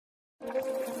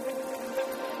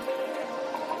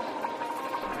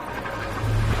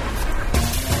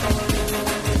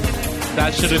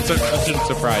That shouldn't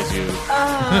surprise you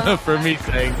for me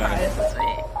saying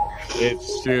that.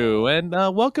 It's true. And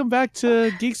welcome back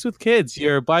to Geeks with Kids,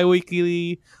 your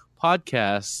bi-weekly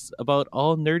podcast about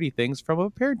all nerdy things from a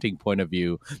parenting point of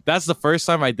view. That's the first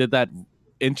time I did that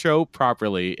intro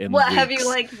properly in What, weeks. have you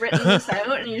written this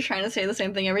out and you're trying to say the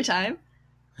same thing every time?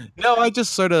 No, I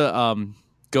just sort of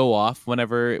go off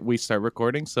whenever we start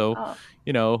recording. So,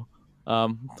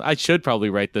 I should probably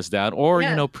write this down or,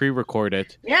 pre-record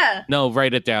it. Yeah. No,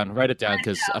 write it down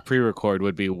because a pre-record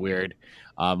would be weird.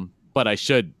 But I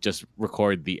should just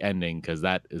record the ending because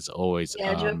that is always do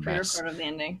a pre-record of the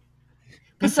ending.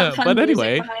 Put some fun but music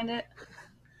anyway, behind it.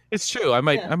 It's true. I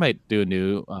might do a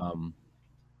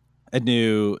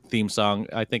new theme song.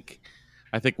 I think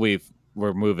we're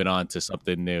moving on to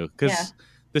something new because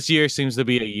this year seems to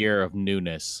be a year of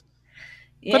newness.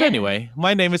 Yeah. But anyway,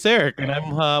 my name is Eric, and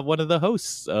I'm one of the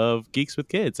hosts of Geeks with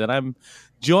Kids, and I'm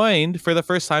joined for the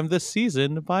first time this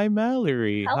season by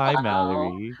Mallory. Hello. Hi,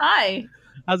 Mallory. Hi.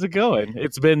 How's it going?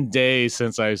 It's been days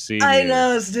since I've seen you. I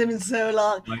know, it's been so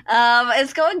long.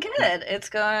 It's going good. It's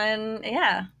going,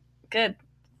 good.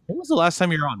 When was the last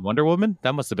time you were on Wonder Woman?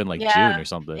 That must have been June or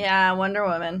something. Yeah, Wonder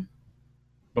Woman.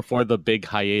 Before the big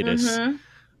hiatus. Mm-hmm.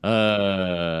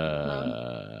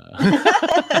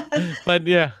 But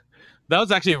yeah, that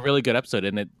was actually a really good episode,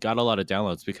 and it got a lot of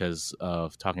downloads because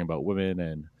of talking about women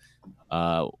and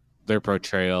their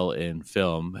portrayal in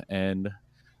film. And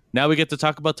now we get to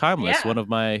talk about Timeless, one of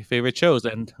my favorite shows,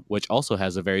 and which also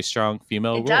has a very strong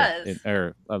female role,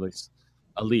 or at least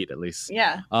a lead, at least.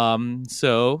 Yeah.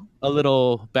 So a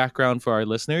little background for our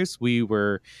listeners: we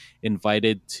were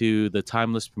invited to the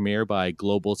Timeless premiere by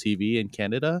Global TV in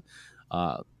Canada.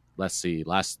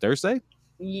 Last Thursday.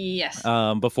 Yes.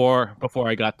 Before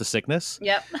I got the sickness.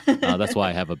 Yep. That's why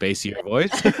I have a bassier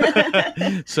voice.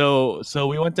 So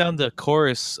we went down the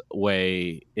Chorus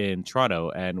Way in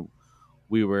Toronto, and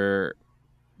we were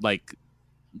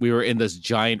in this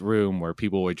giant room where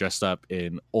people were dressed up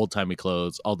in old-timey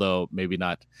clothes, although maybe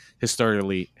not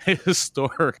historically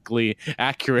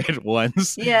accurate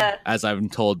ones. Yeah. As I'm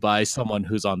told by someone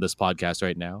who's on this podcast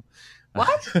right now.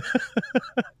 What?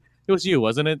 It was you,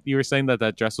 wasn't it? You were saying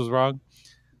that dress was wrong?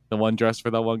 The one dress for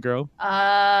that one girl?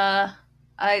 I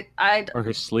or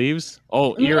her sleeves?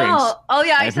 Oh, earrings. No. Oh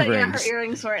yeah, I said rings. her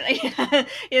earrings weren't.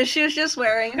 Yeah, she was just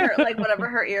wearing her whatever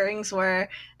her earrings were,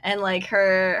 and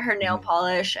her nail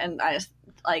polish, and I just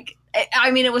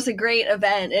it was a great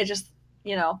event. It just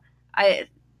it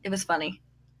was funny.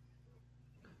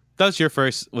 Was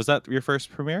that your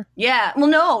first premiere? Yeah. Well,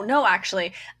 no,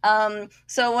 actually.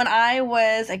 So when I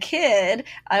was a kid,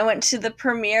 I went to the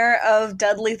premiere of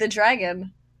Dudley the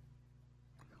Dragon.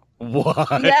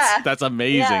 What? Yeah. That's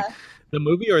amazing. Yeah. The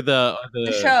movie or the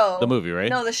show? The movie, right?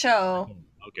 No, the show.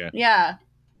 Okay. Yeah.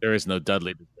 There is no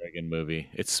Dudley the Dragon movie.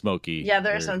 It's Smokey. Yeah,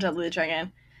 there is no Dudley the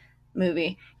Dragon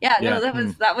movie. Yeah, no, that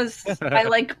was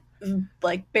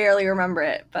I barely remember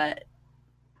it, but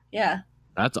yeah.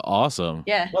 That's awesome.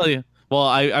 Yeah. Well, yeah. Well,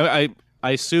 I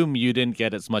assume you didn't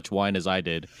get as much wine as I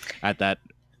did at that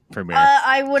premiere.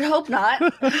 I would hope not.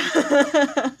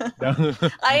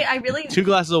 I really 2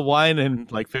 glasses of wine in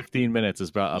 15 minutes is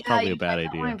probably a bad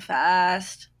idea. Wine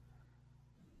fast.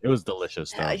 It was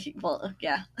delicious, though.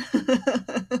 Yeah.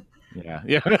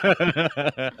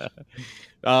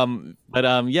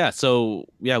 So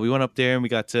we went up there and we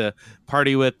got to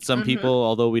party with some people,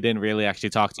 although we didn't really actually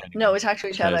talk to anyone. No, we talked to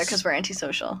each other because we're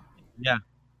antisocial. Yeah.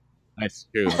 That's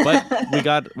true. But we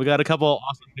got a couple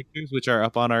awesome pictures which are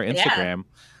up on our Instagram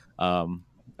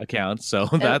account. So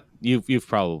that you've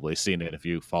probably seen it if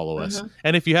you follow us.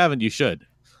 And if you haven't, you should.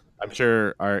 I'm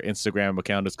sure our Instagram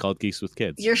account is called Geeks with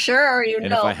Kids. You're sure, or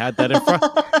and if I had that in front,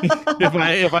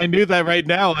 if I knew that right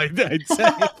now, I'd say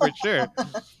it for sure.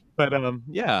 But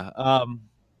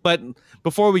But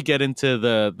before we get into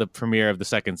the premiere of the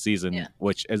second season,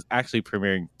 which is actually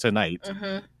premiering tonight,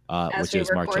 which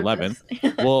is March 11th,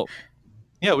 well,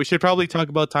 we should probably talk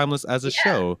about Timeless as a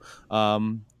show.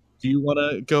 Do you want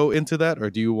to go into that, or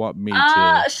do you want me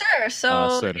to? Sure.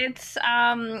 So it's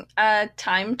a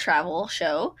time travel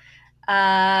show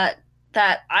that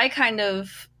I kind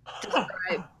of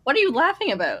describe. What are you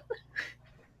laughing about?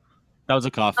 That was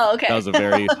a cough. Oh, okay. That was a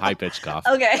very high-pitched cough.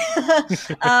 Okay.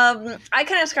 I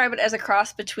kind of describe it as a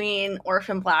cross between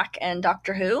Orphan Black and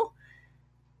Doctor Who.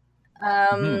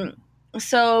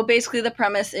 So basically the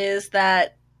premise is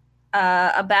that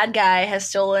a bad guy has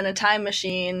stolen a time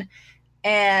machine,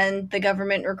 and the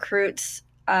government recruits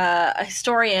a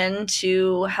historian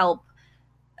to help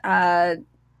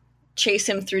chase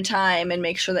him through time and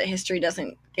make sure that history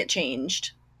doesn't get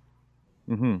changed.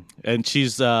 And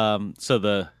she's so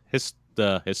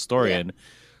the historian,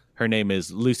 Her name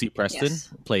is Lucy Preston,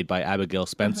 played by Abigail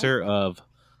Spencer of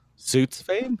Suits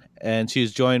fame, and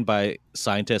she's joined by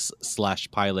scientist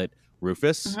 / pilot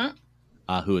Rufus,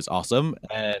 who is awesome,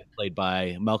 and played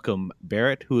by Malcolm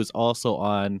Barrett, who is also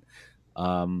on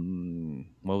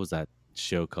what was that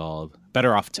show called?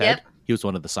 Better Off Ted. Yep. He was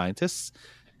one of the scientists.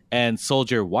 And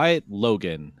Soldier Wyatt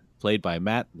Logan, played by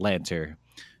Matt Lanter,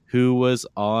 who was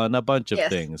on a bunch of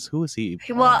things. Who was he?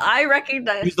 Well, I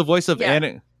recognize... He's the voice of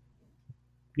Anna...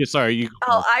 Yeah, sorry.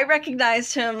 I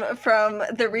recognized him from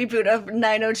the reboot of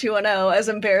 90210, as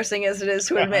embarrassing as it is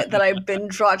to admit that I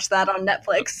binge watched that on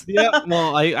Netflix. Yeah,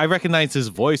 well, I recognize his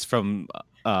voice from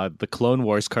the Clone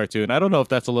Wars cartoon. I don't know if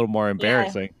that's a little more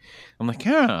embarrassing. Yeah. I'm like,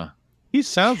 he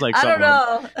sounds like someone.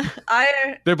 I don't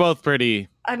know. They're both pretty...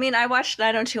 I mean, I watched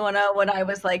 90210 when I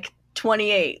was like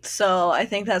 28, so I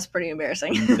think that's pretty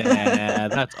embarrassing. Nah,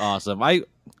 that's awesome.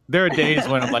 There are days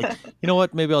when I'm like, you know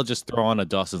what? Maybe I'll just throw on a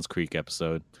Dawson's Creek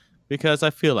episode because I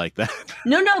feel like that.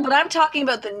 No, but I'm talking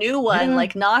about the new one,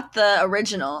 like not the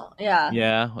original. Yeah.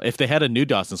 Yeah. If they had a new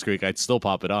Dawson's Creek, I'd still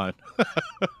pop it on.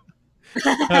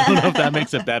 I don't know if that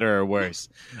makes it better or worse.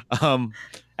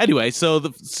 Anyway, so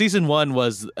the season 1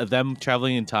 was them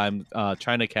traveling in time,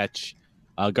 trying to catch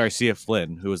Garcia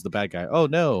Flynn, who was the bad guy. Oh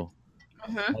no,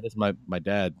 that is my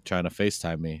dad trying to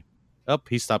FaceTime me. Oh,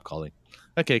 he stopped calling.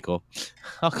 Okay, cool.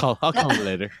 I'll call him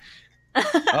later.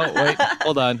 Oh wait,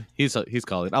 hold on. He's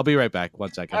calling. I'll be right back.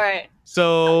 1 second. All right.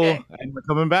 So and we're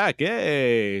coming back.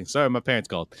 Yay! Sorry, my parents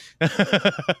called.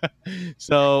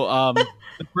 So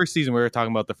the first season, we were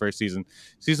talking about the first season.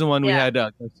 Season 1, we had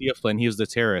Garcia Flynn. He was the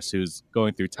terrorist who's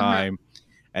going through time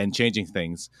and changing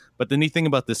things. But the neat thing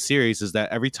about this series is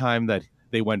that every time that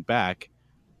they went back,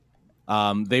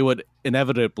 they would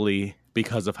inevitably,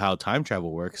 because of how time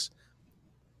travel works,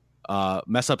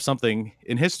 mess up something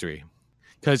in history.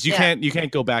 Because you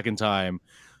can't go back in time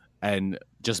and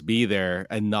just be there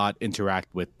and not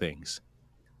interact with things.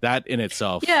 That in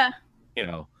itself,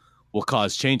 will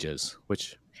cause changes.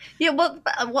 Which so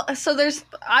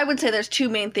I would say there's 2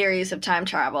 main theories of time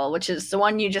travel, which is the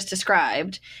one you just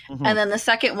described, and then the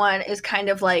second one is kind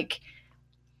of like,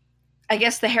 I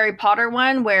guess, the Harry Potter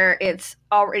one, where it's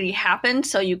already happened,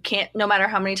 so you can't, no matter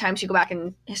how many times you go back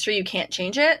in history, you can't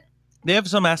change it. They have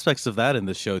some aspects of that in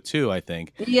the show too, I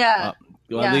think. Yeah.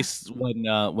 At least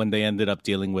when they ended up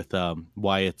dealing with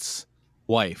Wyatt's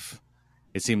wife,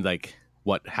 it seemed like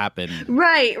what happened.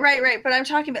 Right. But I'm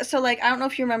talking about, so like, I don't know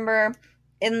if you remember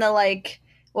in the, like,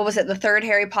 what was it, the 3rd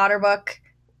Harry Potter book,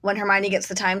 when Hermione gets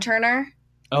the time turner.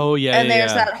 Oh yeah. And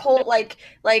there's that whole like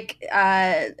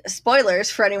spoilers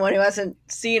for anyone who hasn't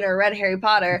seen or read Harry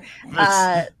Potter.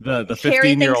 The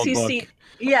 15-year-old book.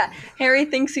 Harry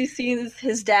thinks he sees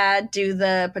his dad do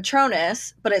the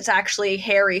Patronus, but it's actually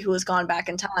Harry who has gone back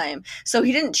in time. So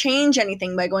he didn't change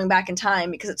anything by going back in time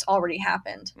because it's already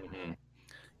happened. Mm-hmm.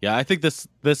 Yeah, I think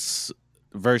this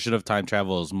version of time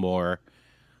travel is more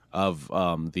of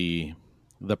the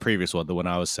previous one, the one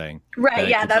I was saying. Right,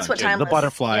 yeah, that's what time the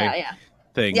butterfly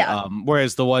thing. Yeah.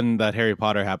 Whereas the one that Harry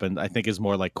Potter happened, I think, is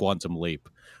more like Quantum Leap,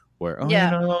 where you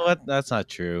know what? That's not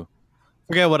true.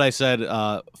 Forget what I said,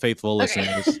 faithful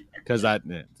listeners, because that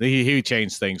he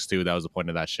changed things too. That was the point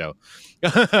of that show.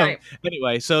 Right.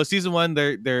 Anyway, so season 1,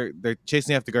 they're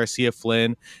chasing after Garcia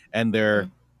Flynn, and they're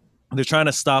trying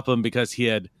to stop him because he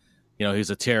had, he's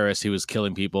a terrorist. He was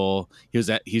killing people. He's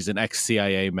an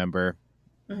ex-CIA member,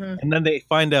 and then they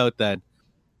find out that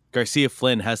Garcia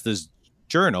Flynn has this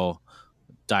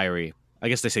diary. I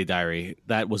guess they say diary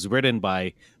that was written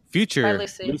by future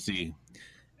Lucy,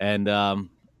 and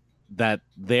that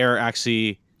they're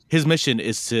actually, his mission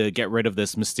is to get rid of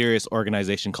this mysterious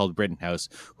organization called Rittenhouse,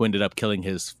 who ended up killing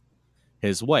his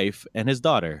wife and his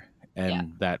daughter.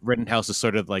 And that Rittenhouse is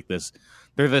sort of like this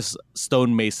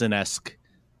stonemason-esque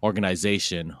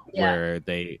organization where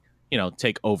they,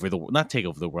 take over not take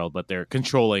over the world, but they're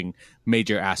controlling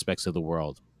major aspects of the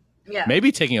world. Yeah.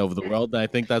 Maybe taking over the world. I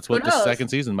think that's what the second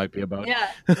season might be about.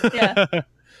 Yeah.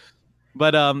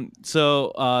 But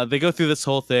so they go through this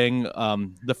whole thing.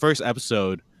 The first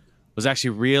episode was actually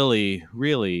really,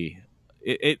 really,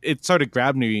 it sort of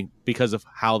grabbed me because of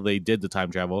how they did the time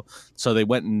travel. So they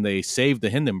went and they saved the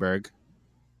Hindenburg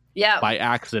by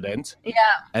accident. Yeah.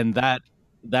 And that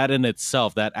in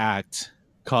itself, that act,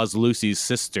 caused Lucy's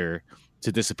sister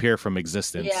to disappear from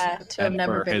existence. Yeah, to have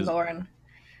never been born.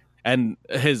 And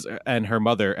her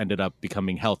mother ended up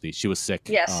becoming healthy. She was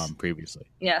sick previously.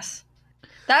 Yes.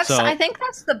 I think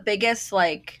that's the biggest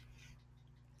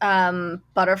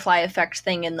butterfly effect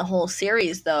thing in the whole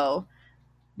series, though.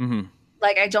 Mm-hmm.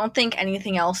 Like, I don't think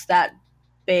anything else that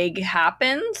big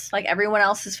happens. Like, everyone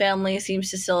else's family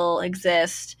seems to still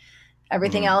exist.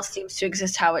 Everything else seems to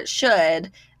exist how it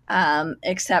should,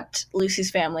 except Lucy's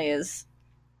family is,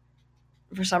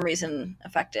 for some reason,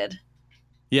 affected.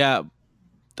 Yeah,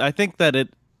 I think that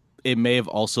it may have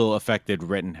also affected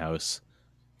Rittenhouse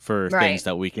for things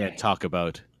that we can't talk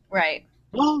about. Right.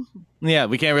 Well, yeah,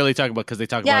 we can't really talk about because they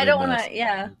talk about it. I don't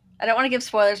want to give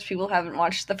spoilers to people who haven't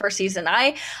watched the first season.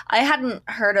 I hadn't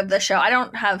heard of the show. I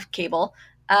don't have cable,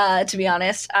 to be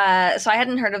honest. So I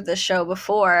hadn't heard of this show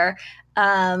before.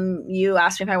 You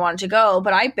asked me if I wanted to go,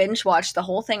 but I binge watched the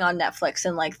whole thing on Netflix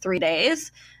in like 3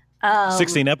 days.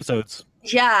 16 episodes.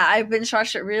 Yeah, I binge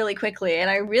watched it really quickly, and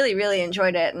I really, really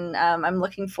enjoyed it. And I'm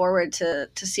looking forward to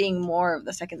seeing more of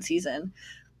the second season.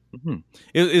 Mm-hmm.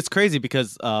 It's crazy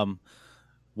because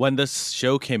when this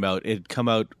show came out, it come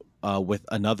out with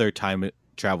another time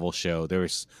travel show. There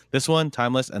was this one,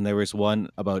 Timeless, and there was one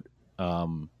about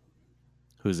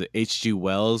who's it? H.G.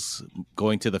 Wells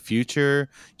going to the future,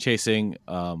 chasing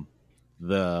not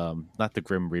the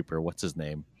Grim Reaper. What's his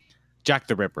name? Jack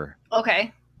the Ripper.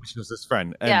 Okay. Which was his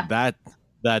friend, and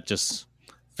that just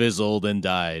fizzled and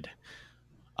died.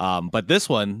 But this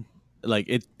one, like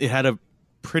it had a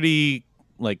pretty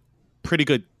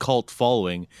good cult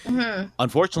following. Mm-hmm.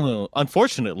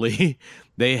 Unfortunately,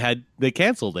 they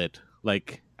canceled it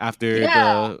like after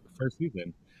the first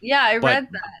season. Yeah, I read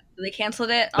that they canceled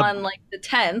it on like the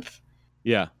 10th.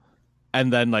 Yeah,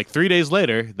 and then like 3 days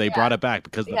later, they brought it back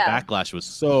because the backlash was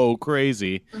so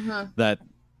crazy that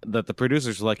the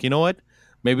producers were like, you know what?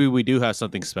 Maybe we do have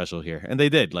something special here, and they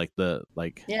did. And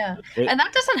that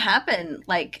doesn't happen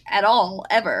like at all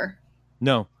ever.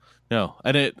 No,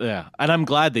 and and I'm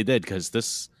glad they did because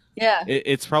this. Yeah,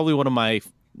 it's probably one of my.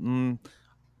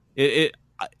 It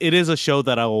is a show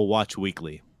that I will watch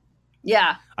weekly.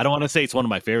 Yeah, I don't want to say it's one of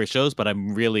my favorite shows, but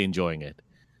I'm really enjoying it.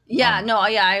 Yeah,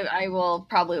 I will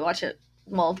probably watch it.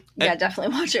 Well,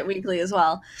 definitely watch it weekly as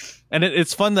well. And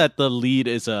it's fun that the lead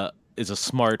is a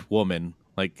smart woman.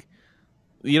 Like.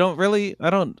 You don't really. I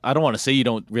don't want to say you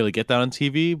don't really get that on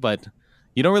TV, but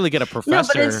you don't really get a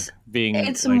professor being.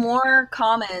 It's more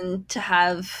common to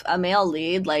have a male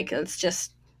lead. Like it's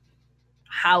just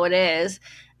how it is.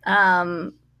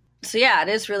 So yeah, it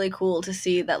is really cool to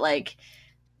see that like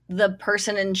the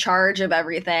person in charge of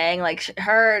everything, like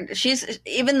she's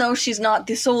even though she's not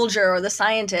the soldier or the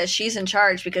scientist, she's in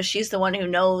charge because she's the one who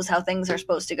knows how things are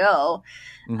supposed to go.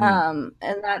 Mm-hmm.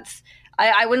 And that's.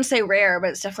 I wouldn't say rare,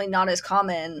 but it's definitely not as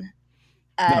common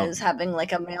as having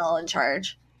like a male in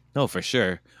charge. No, for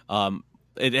sure.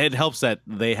 It helps that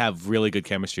they have really good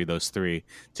chemistry, those three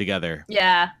together.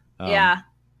 Yeah,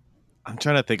 I'm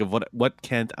trying to think of what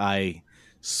can't I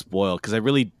spoil because I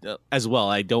really, as well,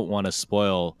 I don't want to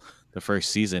spoil the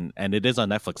first season, and it is on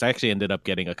Netflix. I actually ended up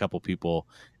getting a couple people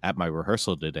at my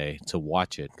rehearsal today to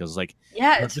watch it because, like,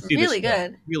 it's really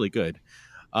good, really good.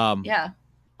 Yeah.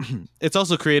 It's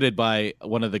also created by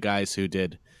one of the guys who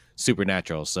did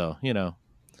Supernatural, so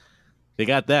they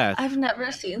got that. I've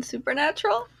never seen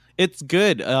Supernatural. It's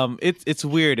good. It's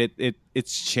weird.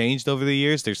 It's changed over the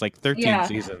years. There's like 13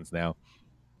 seasons now,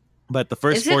 but the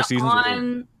first 4 seasons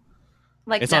on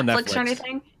like it's Netflix, on Netflix or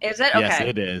anything. Is it? Okay. Yes,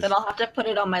 it is. Then I'll have to put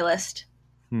it on my list.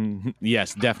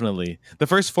 Yes, definitely. The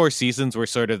first 4 seasons were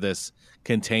sort of this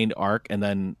contained arc, and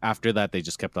then after that, they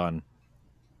just kept on.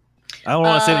 I don't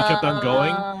want to say they kept on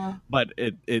going, but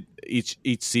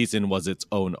each season was its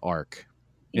own arc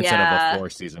instead of a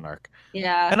 4-season arc.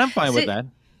 Yeah, and I'm fine with that.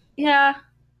 Yeah,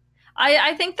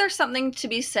 I think there's something to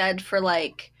be said for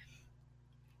like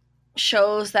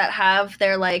shows that have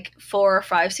their like 4 or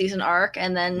 5 season arc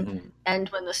and then end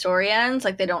when the story ends.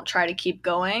 Like they don't try to keep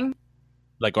going.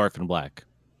 Like Orphan Black.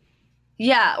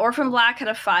 Yeah, Orphan Black had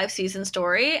a 5-season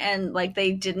story, and like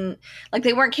they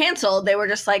weren't canceled. They were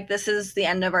just like, this is the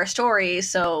end of our story,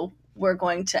 so we're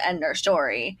going to end our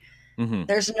story. Mm-hmm.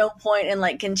 There's no point in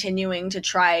like continuing to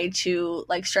try to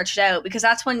like stretch it out because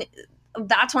that's when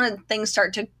things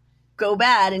start to go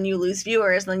bad and you lose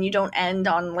viewers, and then you don't end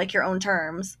on like your own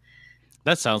terms.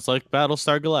 That sounds like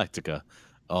Battlestar Galactica.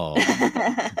 Oh,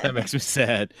 that makes me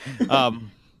sad.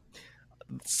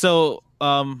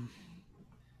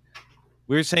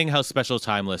 We were saying how special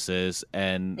Timeless is,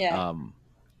 and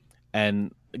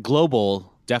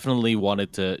Global definitely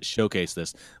wanted to showcase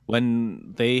this.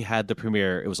 When they had the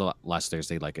premiere, it was last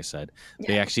Thursday, like I said.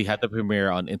 They actually had the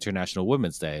premiere on International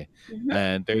Women's Day,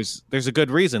 and there's a good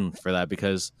reason for that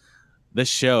because this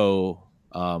show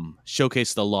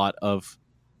showcased a lot of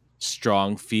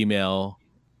strong female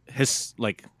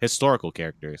historical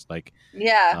characters. Like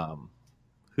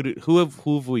who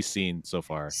have we seen so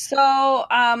far? So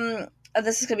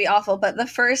this is gonna be awful, but the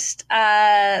first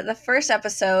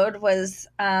episode was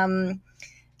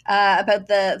about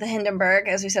the Hindenburg,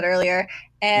 as we said earlier,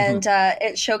 and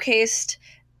it showcased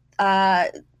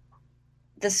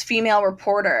this female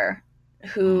reporter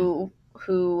who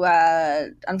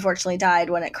unfortunately died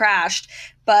when it crashed.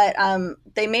 But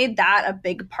they made that a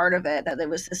big part of it, that there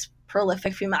was this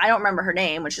prolific female. I don't remember her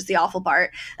name, which is the awful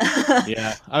part.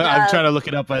 Yeah, I'm trying to look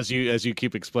it up as you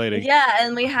keep explaining. Yeah,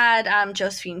 and we had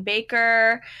Josephine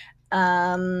Baker.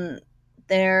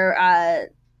 There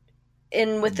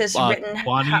in with this written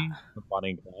Bonnie and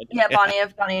Clyde. Yeah,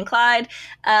 Bonnie and Clyde.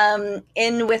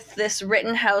 In with this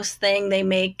Rittenhouse thing, they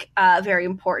make a very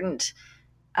important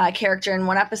character in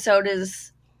one episode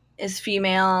is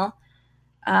female.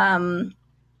 Can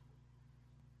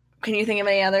you think of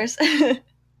any others?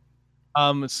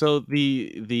 So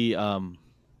the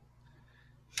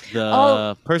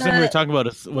person we were talking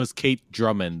about was Kate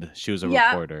Drummond. She was a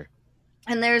reporter.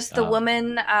 And there's the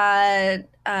woman at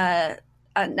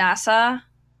NASA.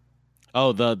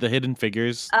 Oh, the Hidden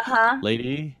Figures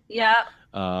lady. Yeah.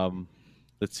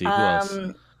 Let's see who else.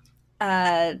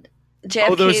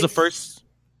 JFK's, there was the first.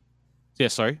 Yeah,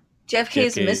 sorry.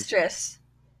 JFK's mistress.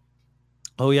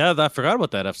 Oh yeah, I forgot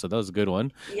about that episode. That was a good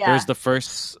one. Yeah. There's the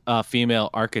first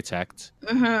female architect,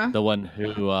 the one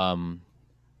who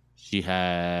she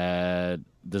had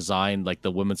designed like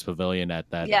the women's pavilion at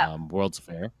that World's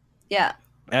Fair. Yeah.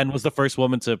 And was the first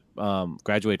woman to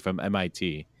graduate from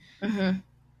MIT,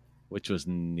 which was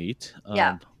neat.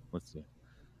 Let's see.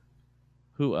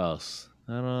 Who else?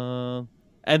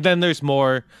 And then there's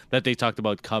more that they talked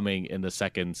about coming in the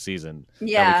second season that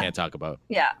we can't talk about.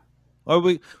 Yeah. Or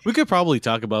we could probably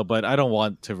talk about, but I don't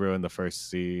want to ruin the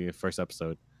first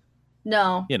episode.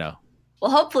 No. You know.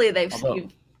 Well, hopefully they've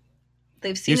seen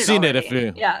You've it seen already. it if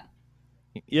you. Yeah.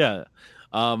 Yeah.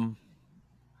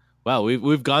 Wow,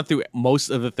 we've gone through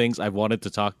most of the things I wanted to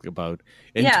talk about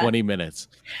in 20 minutes,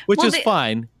 which is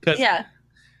fine because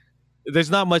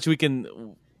there's not much we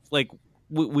can like.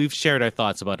 We've shared our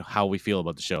thoughts about how we feel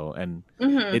about the show, and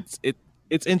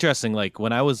it's interesting. Like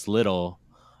when I was little,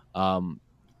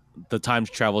 the time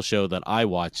travel show that I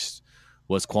watched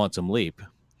was Quantum Leap.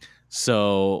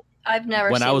 So I've never.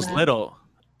 When seen I was that. little,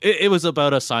 it was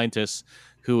about a scientist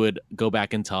who would go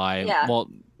back in time. Yeah.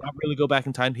 Well, not really go back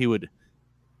in time. He would.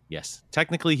 Yes,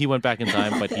 technically he went back in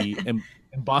time, but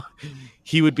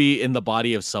he would be in the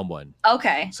body of someone.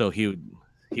 Okay. So he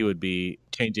would be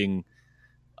changing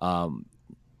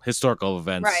historical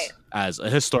events as a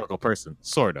historical person,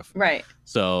 sort of. Right.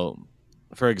 So,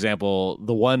 for example,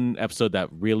 the one episode that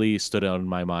really stood out in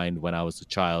my mind when I was a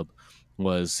child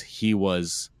was he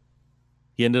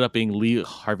ended up being Lee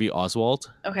Harvey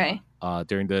Oswald. Okay.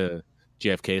 During the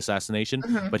JFK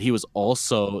assassination, but he was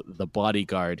also the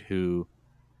bodyguard who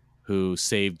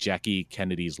saved Jackie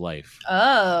Kennedy's life.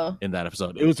 Oh. In that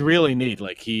episode. It was really neat.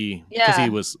 Like because he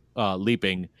was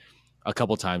leaping a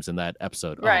couple times in that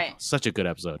episode. Right. Oh, such a good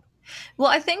episode. Well,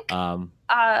 I think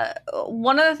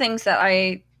one of the things that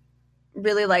I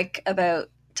really like about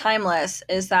Timeless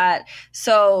is that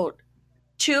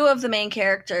two of the main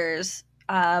characters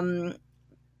that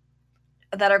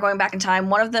are going back in time,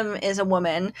 one of them is a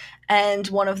woman and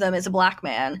one of them is a black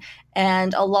man.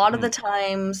 And a lot of the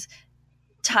times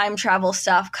time travel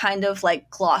stuff kind of like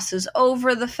glosses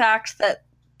over the fact that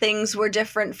things were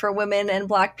different for women and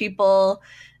black people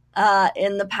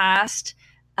in the past.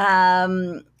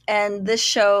 And this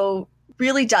show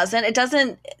really doesn't.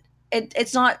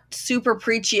 It's not super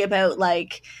preachy about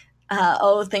like,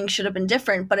 things should have been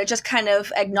different, but it just kind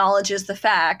of acknowledges the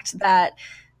fact that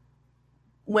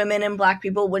women and black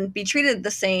people wouldn't be treated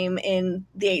the same in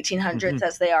the 1800s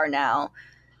as they are now.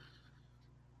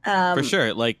 For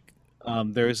sure. Like,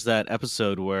 there's that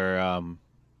episode where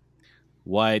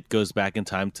Wyatt goes back in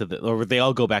time or they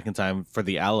all go back in time for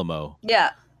the Alamo.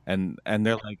 Yeah. And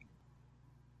they're like,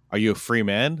 "Are you a free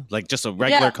man?" Like just a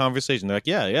regular conversation. They're like,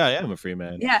 "Yeah, I am a free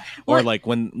man." Yeah. Or like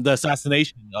when the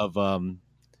assassination of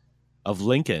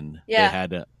Lincoln,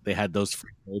 they had those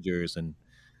free soldiers and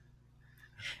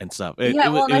stuff. It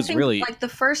was really like the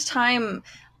first time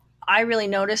I really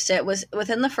noticed it was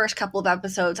within the first couple of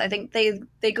episodes. I think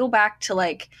they go back to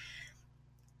like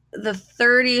the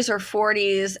 30s or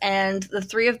 40s, and the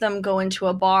three of them go into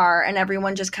a bar, and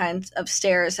everyone just kind of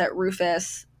stares at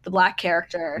Rufus, the black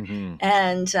character,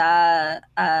 and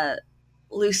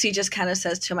Lucy just kind of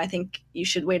says to him, "I think you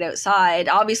should wait outside."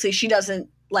 Obviously, she doesn't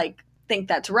like think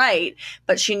that's right,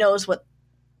 but she knows what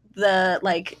the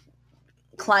like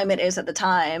climate is at the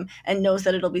time and knows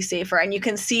that it'll be safer. And you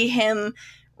can see him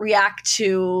react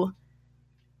to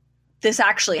this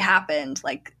actually happened.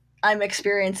 Like, I'm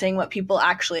experiencing what people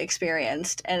actually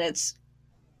experienced, and it's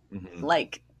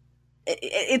like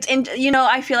it's in,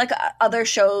 I feel like other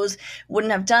shows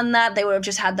wouldn't have done that. They would have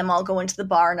just had them all go into the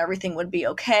bar and everything would be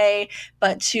okay.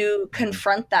 But to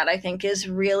confront that, I think, is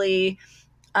really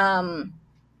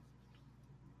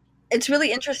it's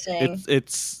really interesting.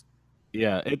 It's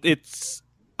yeah, it's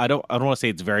I don't want to say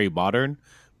it's very modern,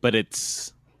 but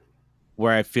it's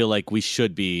where I feel like we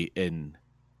should be in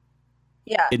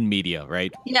media,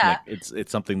 right? Yeah. Like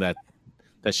it's something that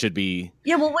should be.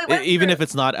 Yeah, well, even if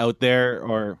it's not out there,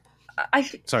 or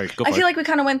sorry, go for I feel like we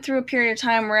kind of went through a period of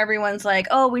time where everyone's like,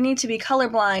 oh, we need to be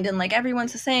colorblind and like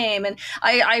everyone's the same. And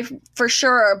I for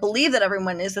sure believe that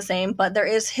everyone is the same, but there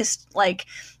is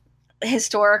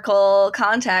historical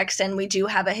context, and we do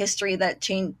have a history that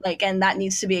changed, like, and that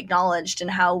needs to be acknowledged in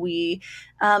how we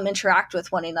interact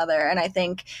with one another. And I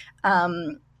think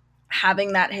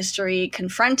having that history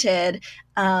confronted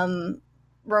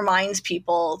reminds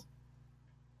people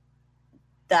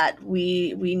that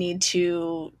we need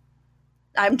to.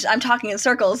 I'm talking in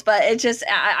circles, but it just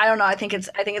I don't know. I think it's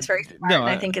very smart, and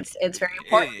I think it's very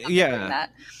important. Yeah,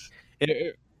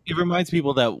 it reminds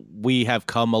people that we have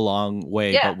come a long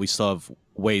way, but we still have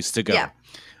ways to go. Yeah.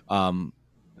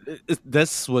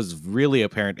 This was really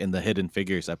apparent in the Hidden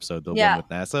Figures episode, the one with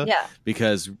NASA,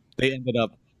 because they ended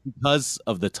up, because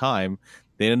of the time,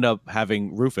 they ended up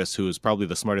having Rufus, who is probably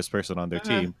the smartest person on their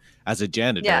team, as a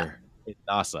janitor in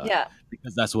NASA. Yeah,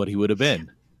 because that's what he would have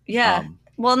been. Yeah.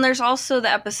 Well, and there's also the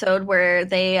episode where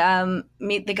they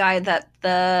meet the guy that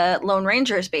the Lone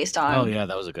Ranger is based on. Oh yeah,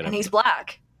 that was a good. And he's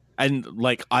black. And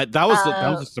like that was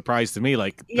a surprise to me.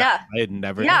 Like, I had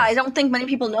never. Yeah, I don't think many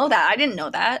people know that. I didn't know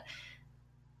that.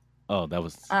 Oh, that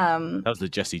was the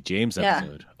Jesse James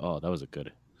episode. Oh, that was a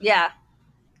good. Yeah.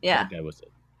 That guy was a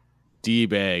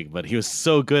D-bag, but he was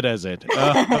so good as it.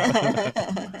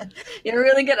 You're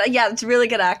really good. Yeah, it's really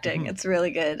good acting. It's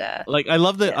really good. Like I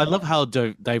love how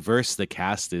diverse the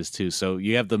cast is too. So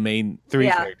you have the main three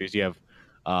characters. You have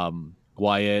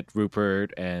Wyatt,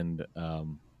 Rupert, and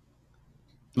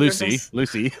Lucy.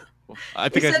 Lucy. I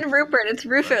think I said Rupert. It's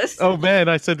Rufus. Oh man,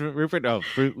 I said Rupert. Oh,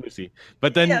 Lucy.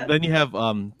 But then you have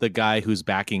the guy who's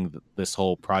backing this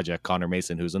whole project, Connor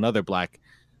Mason, who's another black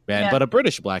man, but a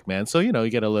British black man. So you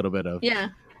get a little bit of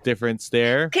difference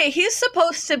there. Okay, he's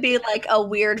supposed to be like a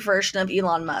weird version of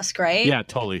Elon Musk, right? Yeah,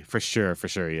 totally, for sure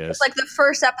he is. It's like the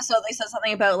first episode they said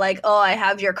something about like, oh, I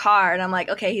have your car, and I'm like,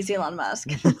 okay, he's Elon Musk.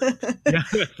 Yeah,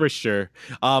 for sure.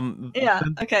 Yeah.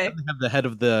 Okay. They have the head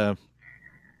of the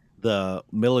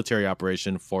military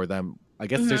operation for them. I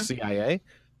guess they're CIA.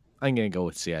 I'm gonna go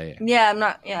with CIA. Yeah, I'm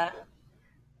not. Yeah.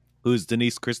 Who's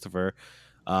Denise Christopher?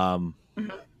 And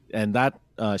that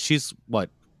she's what?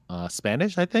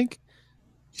 Spanish, I think.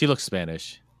 She looks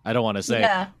Spanish. I don't want to say.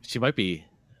 Yeah. She might be.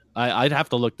 I'd have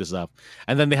to look this up.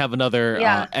 And then they have another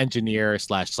engineer /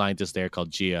 scientist there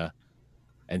called Gia,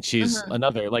 and she's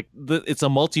another it's a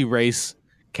multi-race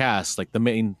cast, like the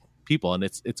main people, and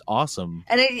it's awesome.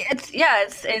 And it's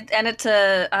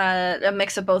a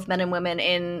mix of both men and women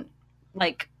in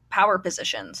like power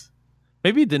positions.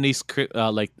 Maybe Denise,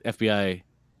 like FBI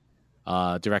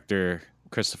director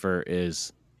Christopher,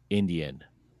 is Indian.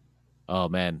 Oh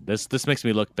man, this makes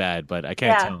me look bad, but I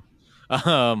can't tell.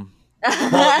 Well,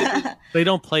 they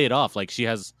don't play it off like she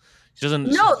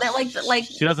doesn't. No, they like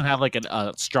she doesn't have like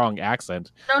a strong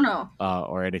accent. No.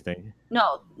 Or anything.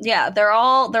 No, yeah, they're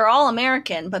all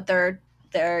American, but they're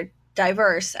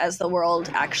diverse as the world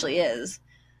actually is.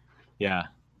 Yeah.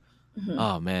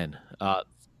 Oh man,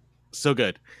 so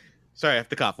good. Sorry, I have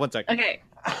to cough. 1 second. Okay.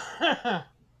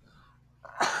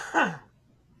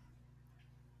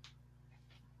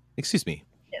 Excuse me.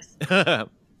 Yes.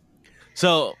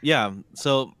 So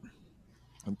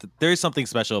there is something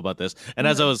special about this, and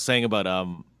as I was saying about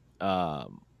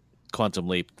Quantum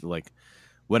Leap, like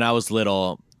when I was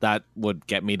little, that would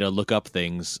get me to look up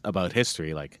things about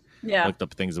history, like looked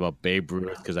up things about Babe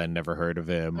Ruth because I never heard of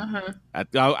him.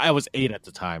 I was 8 at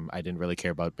the time. I didn't really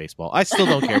care about baseball. I still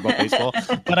don't care about baseball,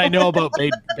 but I know about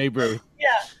Babe Ruth. Yeah.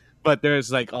 But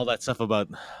there's like all that stuff about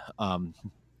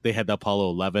they had the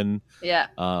Apollo 11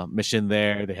 mission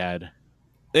there. They had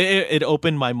it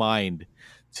opened my mind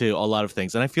to a lot of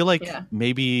things, and I feel like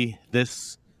maybe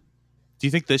this. Do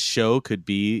you think this show could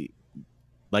be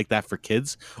like that for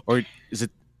kids, or is it?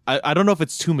 I don't know if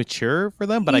it's too mature for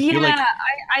them, but I feel like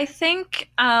I think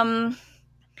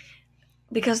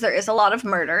because there is a lot of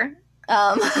murder.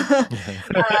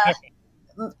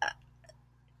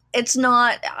 It's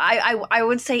not. I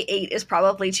would say 8 is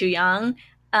probably too young,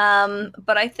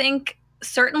 but I think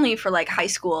certainly for like high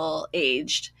school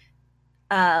aged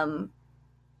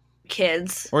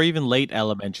kids, or even late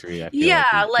elementary. I feel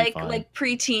like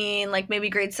preteen, like maybe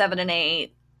grade 7 and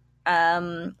 8.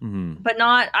 but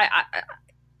not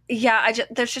yeah,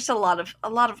 there's just a lot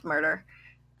of murder.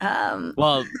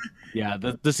 Well, yeah,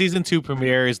 the season 2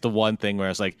 premiere is the one thing where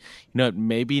it's like,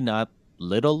 maybe not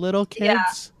little Yeah.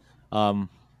 kids.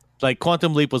 Like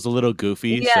Quantum Leap was a little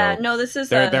goofy, Yeah, so no, this is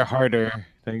they're harder a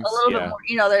things. little bit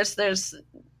Yeah. more. There's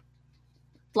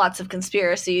lots of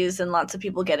conspiracies and lots of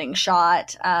people getting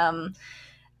shot. So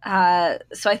I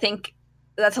think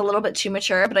that's a little bit too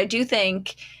mature, but I do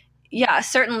think, yeah,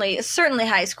 certainly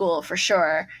high school for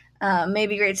sure.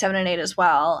 Maybe grade 7 and 8 as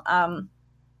well.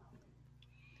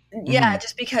 Yeah,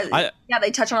 just because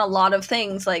they touch on a lot of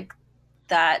things like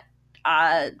that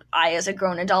I as a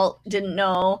grown adult didn't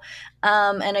know,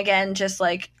 and again just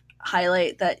like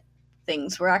highlight that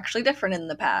things were actually different in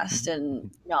the past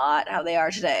and not how they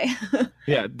are today.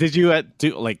 Yeah. Did you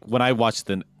do, like, when I watched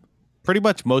pretty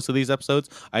much most of these episodes,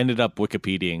 I ended up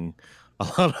Wikipediaing a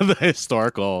lot of the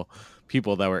historical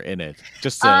people that were in it.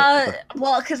 Just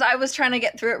well, because I was trying to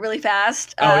get through it really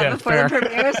fast before fair. the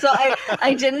premiere, so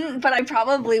I didn't, but I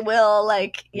probably will.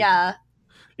 Like, yeah.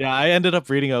 Yeah, I ended up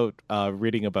reading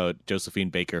about Josephine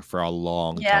Baker for a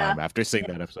long time after seeing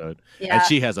that episode, and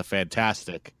she has a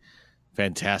fantastic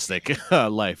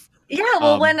life. Yeah,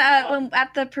 well, when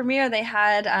at the premiere they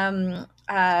had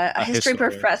a history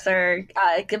professor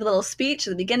give a little speech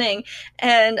at the beginning,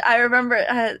 and I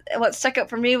remember what stuck out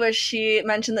for me was she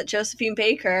mentioned that Josephine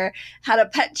Baker had a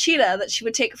pet cheetah that she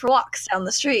would take for walks down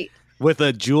the street with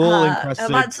a jewel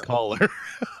encrusted collar.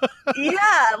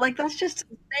 Yeah, like that's just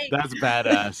insane. That's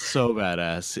badass. So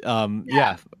badass.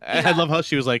 Yeah. I love how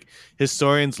she was like,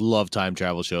 historians love time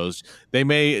travel shows. They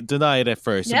may deny it at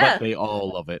first, but they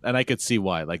all love it, and I could see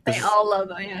why. Like, they all love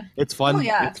it. Yeah, it's fun. Oh,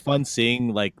 yeah. It's fun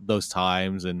seeing like those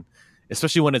times, and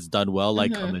especially when it's done well,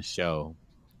 like on the show.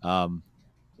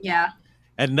 Yeah.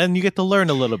 And then you get to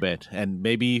learn a little bit, and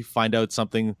maybe find out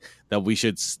something that we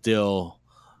should still,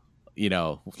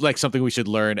 like something we should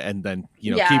learn, and then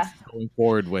keep going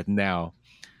forward with now.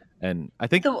 And I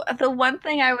think the one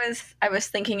thing I was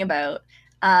thinking about,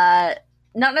 not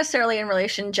necessarily in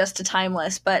relation just to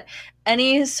Timeless, but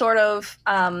any sort of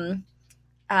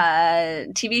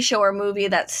TV show or movie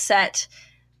that's set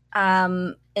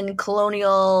in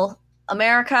colonial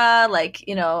America, like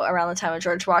around the time of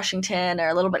George Washington or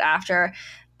a little bit after.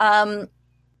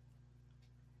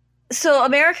 So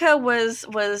America was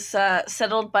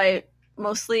settled by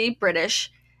mostly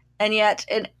British, and yet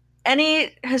in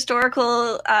any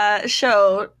historical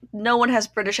show, no one has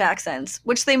British accents,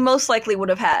 which they most likely would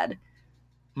have had.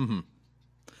 Mm-hmm.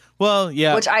 Well,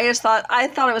 yeah. Which I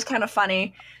thought it was kind of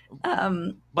funny.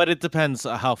 But it depends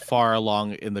how far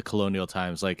along in the colonial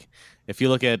times. Like, if you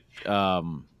look at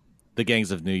the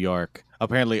Gangs of New York,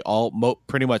 apparently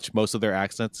pretty much most of their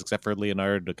accents, except for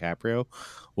Leonardo DiCaprio,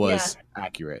 was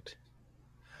accurate.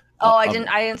 Oh, I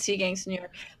didn't see Gangs of New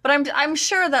York, but I'm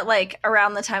sure that like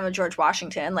around the time of George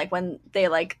Washington, like when they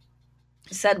like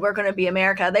said we're going to be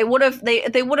America, they would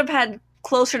have had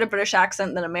closer to British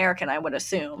accent than American, I would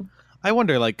assume. I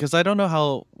wonder, like, because I don't know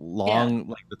how long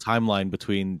like the timeline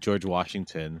between George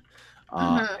Washington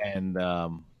and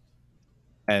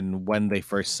when they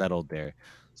first settled there.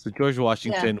 So George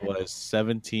Washington was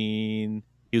 17.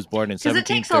 He was born in 1732. Because it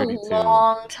takes a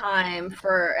long time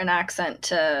for an accent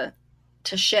to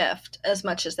shift as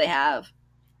much as they have.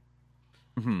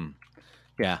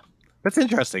 Yeah, that's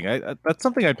interesting. That's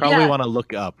something I'd probably want to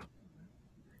look up.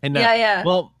 And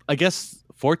well, I guess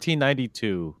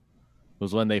 1492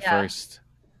 was when they first.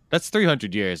 That's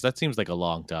 300 years. That seems like a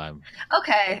long time.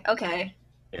 Okay.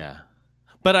 Yeah,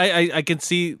 but I can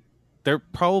see there are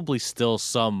probably still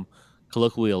some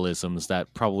colloquialisms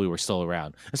that probably were still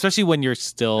around, especially when you're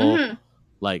still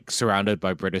like surrounded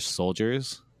by British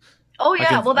soldiers. Oh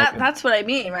yeah, that's what I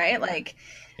mean, right? Like,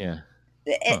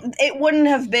 it wouldn't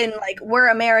have been like we're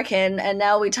American and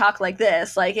now we talk like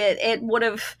this. Like it would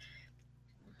have,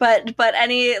 but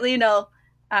any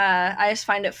I just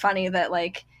find it funny that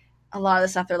like a lot of the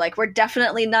stuff they're like we're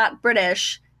definitely not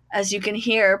British, as you can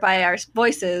hear by our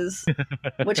voices,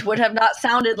 which would have not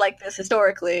sounded like this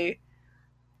historically.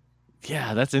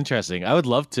 Yeah, that's interesting. I would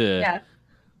love to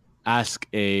ask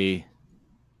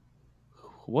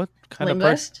what kind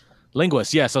linguist? of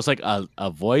linguist, so it's like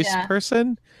a voice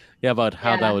person, about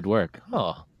how that would work.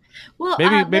 Oh, well,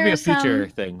 maybe a future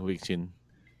thing we can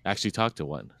actually talk to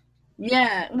one.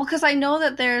 Yeah, well, because I know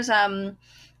that there's a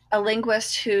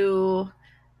linguist who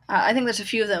I think there's a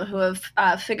few of them who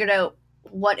have figured out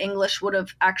what English would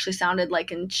have actually sounded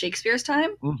like in Shakespeare's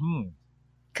time.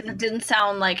 Because it didn't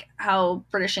sound like how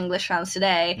British English sounds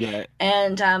today. Yeah.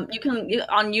 And you can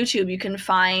on YouTube you can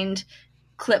find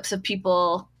clips of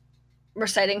people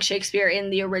reciting Shakespeare in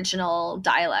the original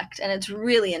dialect, and it's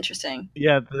really interesting.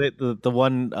 Yeah, the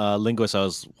one linguist I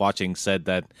was watching said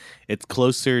that it's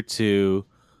closer to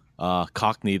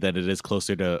Cockney than it is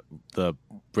closer to the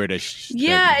British.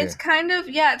 Yeah, it's kind of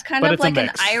But it's a like an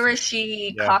mix.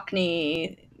 Irishy Yeah.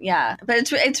 Cockney. Yeah,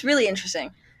 but it's really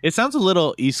interesting. It sounds a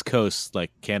little East Coast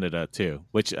like Canada too,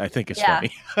 which I think is Yeah.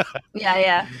 funny.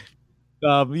 Yeah.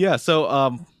 Yeah.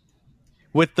 So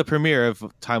with the premiere of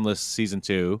Timeless season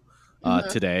 2 Mhm.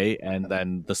 today, and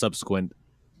then the subsequent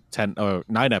 10 or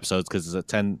 9 episodes because it's a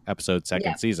 10-episode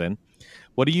second Yeah. season,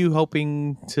 what are you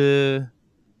hoping to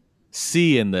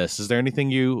see in this? Is there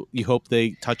anything you hope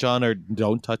they touch on or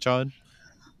don't touch on?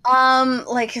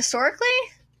 Like historically,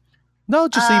 No,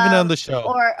 just even on the show.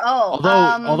 or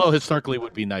Although historically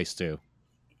would be nice too.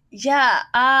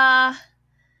 yeah.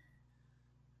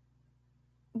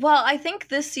 Well, I think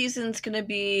this season's going to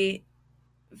be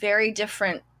very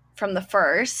different from the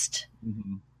first.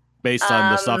 Mm-hmm. Based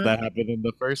on the stuff that happened in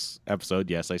the first episode,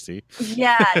 yes, I see.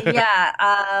 Yeah.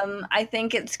 I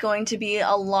think it's going to be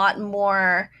a lot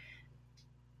more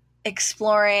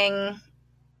exploring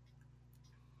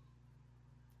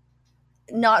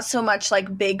not so much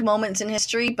like big moments in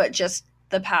history, but just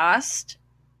the past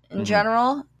in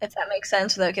general, if that makes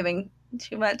sense without giving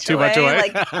too much away.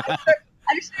 Like,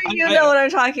 I'm sure you know what I'm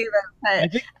talking about.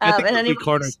 But, I think it'll be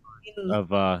cornerstones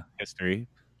of history,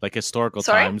 like historical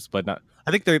times, but not.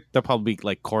 I think they're probably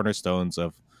like cornerstones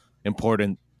of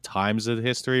important times of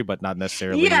history, but not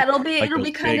necessarily. Yeah, it'll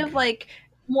be kind of like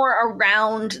more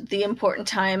around the important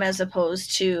time as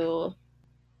opposed to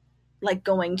like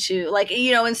going to like,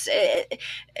 you know,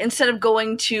 instead of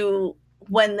going to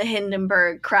when the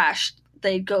Hindenburg crashed,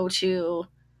 they'd go to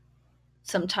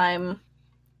sometime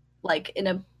like in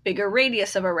a bigger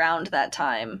radius of around that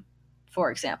time,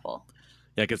 for example.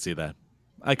 Yeah, I could see that.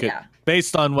 I could,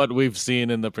 based on what we've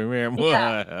seen in the premiere.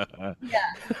 Yeah.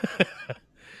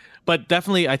 But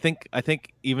definitely, I think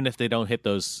even if they don't hit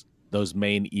those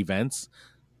main events,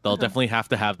 they'll definitely have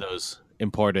to have those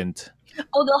important.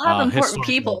 Oh, they'll have important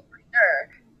people for sure.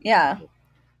 Yeah.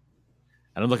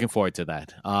 And I'm looking forward to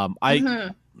that. I'm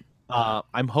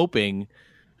hoping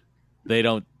they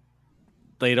don't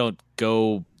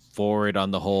go forward on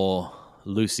the whole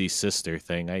Lucy's sister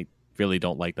thing. I really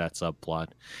don't like that subplot.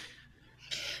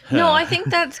 No, I think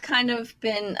that's kind of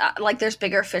been like there's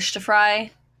bigger fish to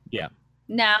fry. Yeah.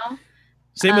 Now.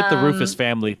 Same with the Rufus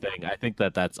family thing. I think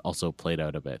that's also played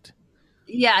out a bit.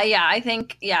 Yeah, I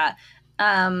think there's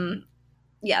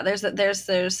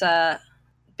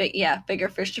bigger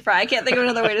fish to fry. I can't think of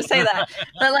another way to say that.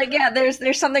 But like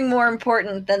there's something more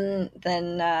important than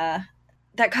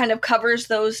that kind of covers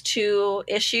those two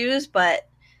issues, but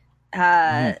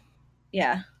yeah.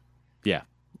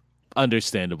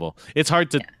 Understandable. It's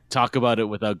hard to talk about it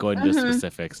without going into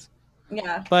specifics.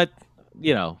 Yeah. But,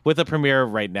 you know, with a premiere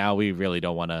right now, we really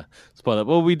don't want to spoil it.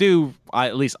 Well, we do.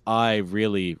 At least I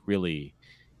really, really,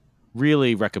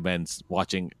 really recommend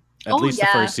watching at least the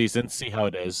first season, see how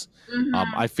it is.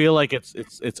 I feel like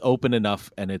it's open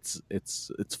enough and it's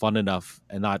fun enough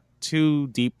and not too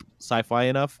deep sci-fi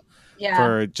enough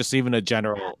for just even a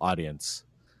general audience.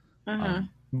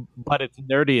 But it's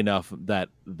nerdy enough that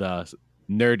the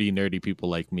nerdy people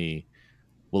like me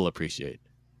will appreciate.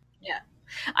 Yeah.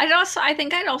 I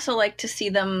think I'd also like to see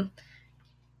them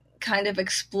kind of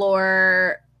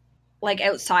explore like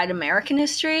outside American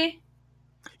history.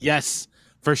 Yes,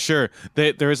 for sure.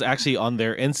 There is actually on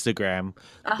their Instagram,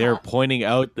 they're pointing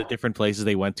out the different places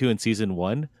they went to in season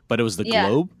 1, but it was the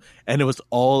globe and it was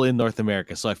all in North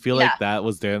America. So I feel like that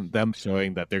was them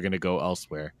showing that they're going to go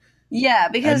elsewhere. Yeah,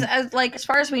 because as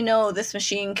far as we know, this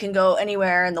machine can go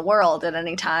anywhere in the world at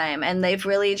any time, and they've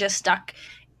really just stuck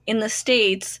in the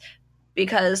States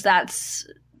because that's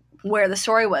where the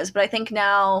story was. But I think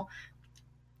now,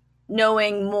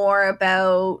 knowing more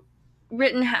about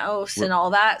Rittenhouse and all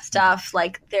that stuff,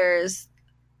 like there's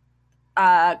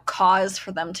a cause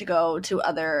for them to go to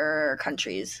other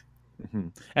countries.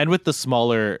 And with the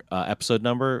smaller episode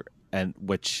number,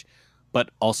 but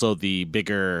also the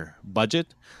bigger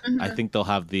budget, I think they'll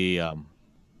have the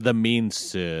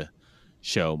means to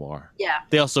show more. Yeah.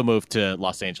 They also moved to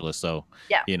Los Angeles, so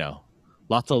you know,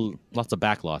 lots of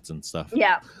backlots and stuff.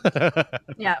 Yeah.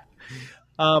 Yeah.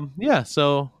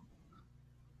 So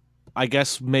I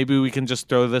guess maybe we can just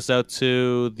throw this out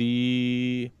to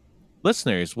the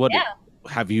listeners. What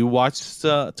have you watched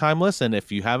Timeless? And if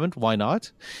you haven't, why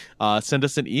not? Send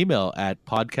us an email at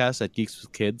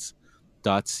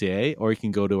podcast@geekswithkids.ca, or you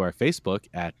can go to our Facebook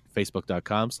at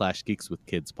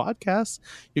facebook.com/geekswithkidspodcast.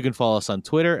 You can follow us on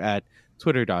Twitter at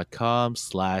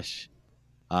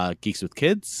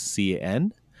twitter.com/geekswithkids,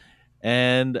 CN.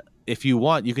 And if you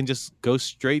want, you can just go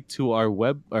straight to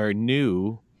our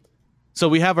new. So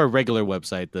we have our regular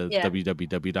website, the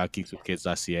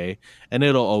www.geekswithkids.ca, and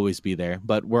it'll always be there.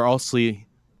 But we're also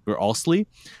hosted.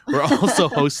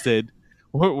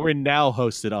 We're now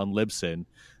hosted on Libsyn,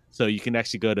 so you can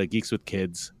actually go to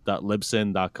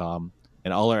geekswithkids.libsyn.com,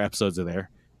 and all our episodes are there.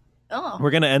 Oh,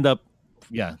 We're gonna end up,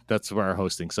 that's where our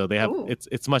hosting. So they have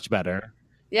it's much better.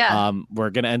 Yeah.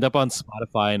 We're gonna end up on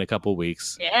Spotify in a couple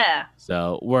weeks. Yeah.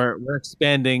 So we're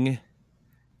expanding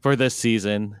for this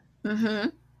season,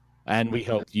 and we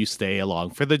hope you stay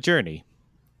along for the journey.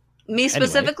 Me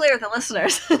specifically, or the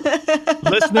listeners?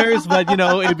 Listeners, but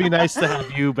it'd be nice to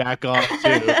have you back on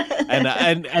too.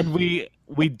 And we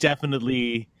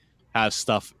definitely have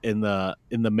stuff in the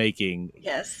making.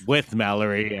 Yes. With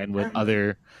Mallory and with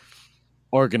other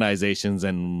organizations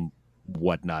and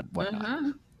whatnot.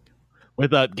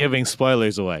 Without giving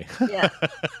spoilers away. Yeah.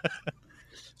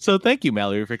 So thank you,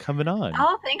 Mallory, for coming on.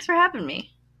 Oh, thanks for having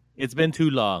me. It's been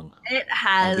too long. It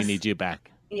has. And we need you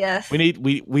back. Yes.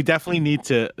 We definitely need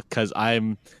to, because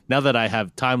now that I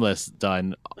have Timeless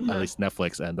done, at least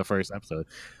Netflix and the first episode,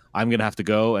 I'm gonna have to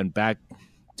go and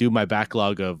do my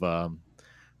backlog of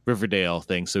Riverdale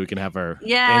things so we can have our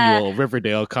annual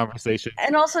Riverdale conversation.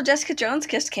 And also Jessica Jones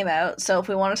Kiss came out, so if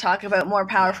we want to talk about more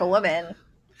powerful women,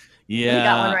 we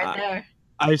got one right there.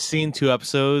 I've seen 2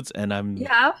 episodes and You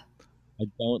have? I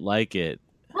don't like it.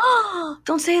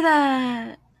 Don't say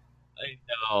that. I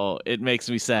know, it makes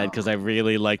me sad because I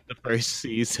really liked the first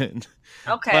season.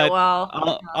 Okay, but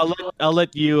well, I'll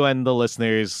let you and the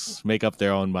listeners make up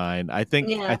their own mind. I think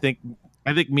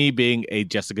me being a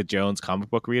Jessica Jones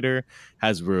comic book reader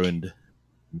has ruined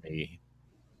me.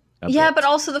 Yeah, but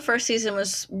also the first season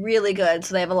was really good,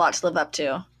 so they have a lot to live up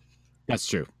to. That's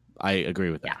true. I agree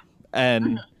with that. Yeah.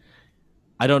 And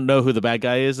I don't know who the bad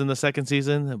guy is in the second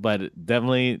season, but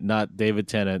definitely not David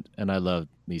Tennant, and I love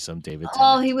me some David Tennant.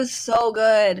 Oh, he was so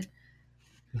good.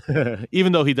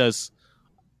 Even though he does,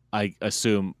 I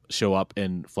assume, show up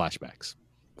in flashbacks.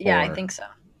 Yeah, I think so.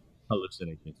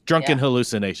 Hallucinations. Drunken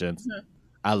hallucinations.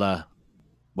 A la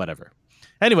whatever.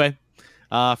 Anyway,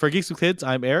 for Geeks with Kids,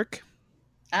 I'm Eric.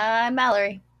 I'm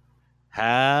Mallory.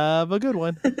 Have a good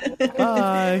one.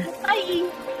 Bye. Bye.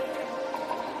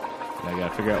 I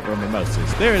gotta figure out where my mouse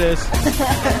is. There it is.